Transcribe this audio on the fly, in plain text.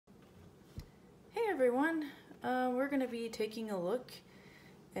everyone, we're going to be taking a look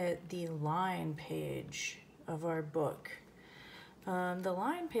at the line page of our book. The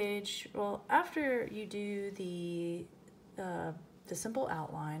line page, well, after you do the simple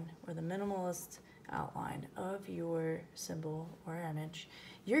outline or the minimalist outline of your symbol or image,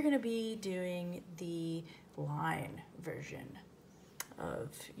 you're going to be doing the line version of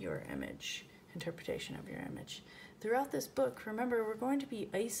your image, interpretation of your image. Throughout this book, remember, we're going to be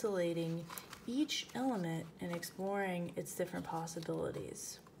isolating each element and exploring its different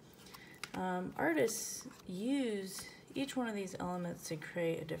possibilities. Artists use each one of these elements to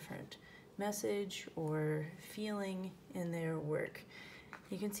create a different message or feeling in their work.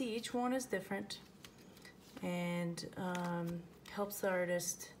 You can see each one is different and helps the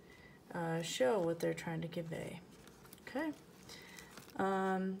artist show what they're trying to convey. Okay.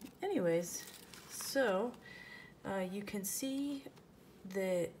 Anyways, so you can see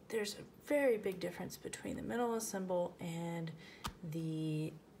that there's a very big difference between the minimalist symbol and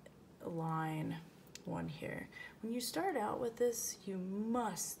the line one here. When you start out with this, you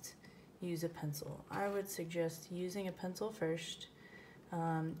must use a pencil. I would suggest using a pencil first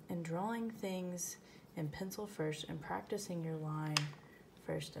and drawing things in pencil first and practicing your line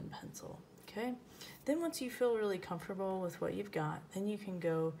first in pencil. Okay, then once you feel really comfortable with what you've got, then you can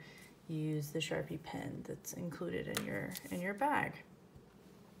go use the Sharpie pen that's included in your bag.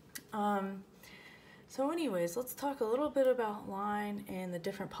 So anyways, let's talk a little bit about line and the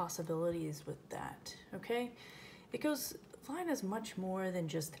different possibilities with that. Okay, line is much more than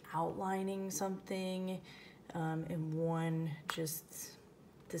just outlining something in one, just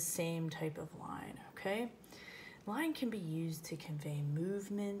the same type of line. Okay, line can be used to convey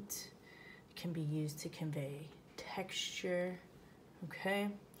movement, can be used to convey texture. Okay,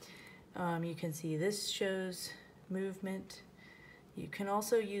 you can see this shows movement. You can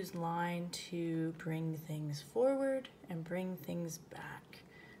also use line to bring things forward and bring things back.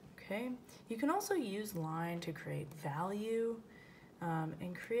 Okay, you can also use line to create value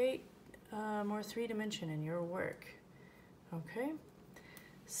and create more three-dimension in your work. Okay,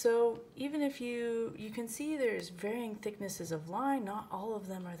 so even if you can see there's varying thicknesses of line, not all of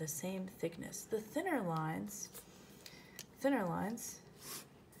them are the same thickness. The thinner lines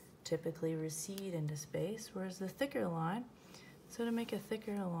typically recede into space, whereas the thicker line, so to make a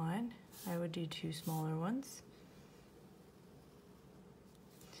thicker line, I would do two smaller ones.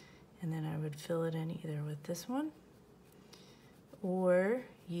 And then I would fill it in either with this one or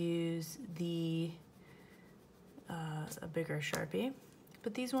use a bigger Sharpie.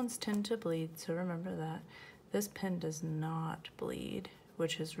 But these ones tend to bleed, so remember that. This pen does not bleed,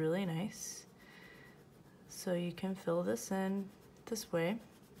 which is really nice. So you can fill this in this way.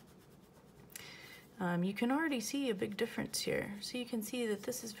 You can already see a big difference here. So you can see that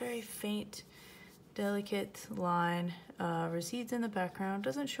this is very faint, delicate line, recedes in the background,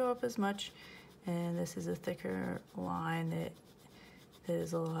 doesn't show up as much, and this is a thicker line that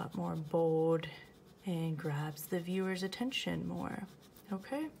is a lot more bold and grabs the viewer's attention more.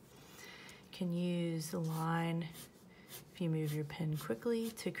 Okay, you can use the line if you move your pen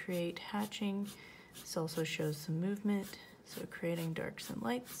quickly to create hatching. This also shows some movement, so creating darks and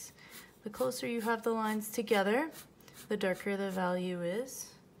lights. The closer you have the lines together, the darker the value is,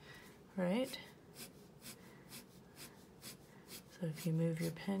 right? So if you move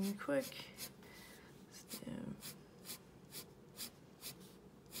your pen quick, let's do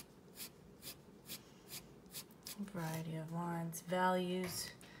a variety of lines,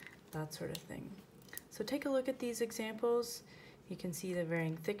 values, that sort of thing. So take a look at these examples. You can see the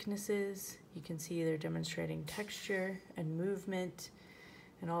varying thicknesses. You can see they're demonstrating texture and movement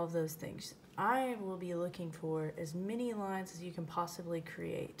and all of those things. I will be looking for as many lines as you can possibly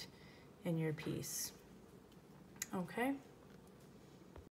create in your piece. Okay,